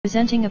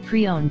Presenting a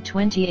pre-owned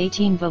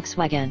 2018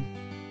 Volkswagen.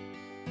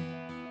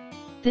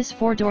 This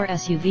four-door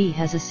SUV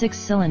has a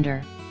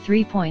 6-cylinder,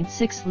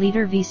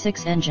 3.6-liter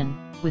V6 engine,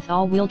 with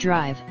all-wheel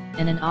drive,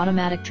 and an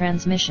automatic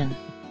transmission.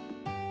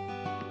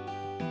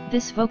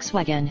 This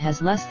Volkswagen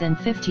has less than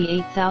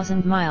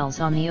 58,000 miles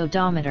on the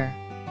odometer.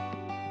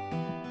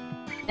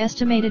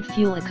 Estimated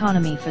fuel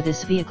economy for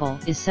this vehicle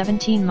is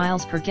 17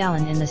 miles per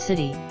gallon in the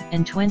city,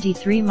 and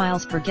 23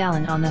 miles per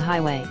gallon on the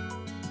highway.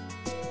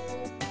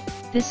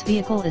 This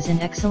vehicle is in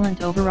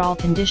excellent overall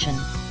condition,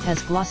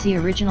 has glossy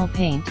original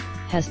paint,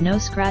 has no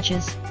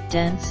scratches,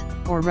 dents,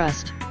 or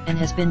rust, and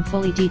has been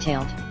fully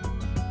detailed.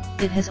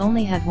 It has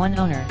only had one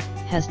owner,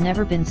 has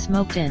never been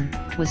smoked in,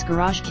 was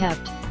garage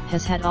kept,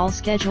 has had all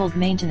scheduled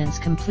maintenance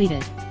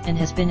completed, and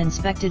has been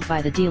inspected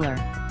by the dealer.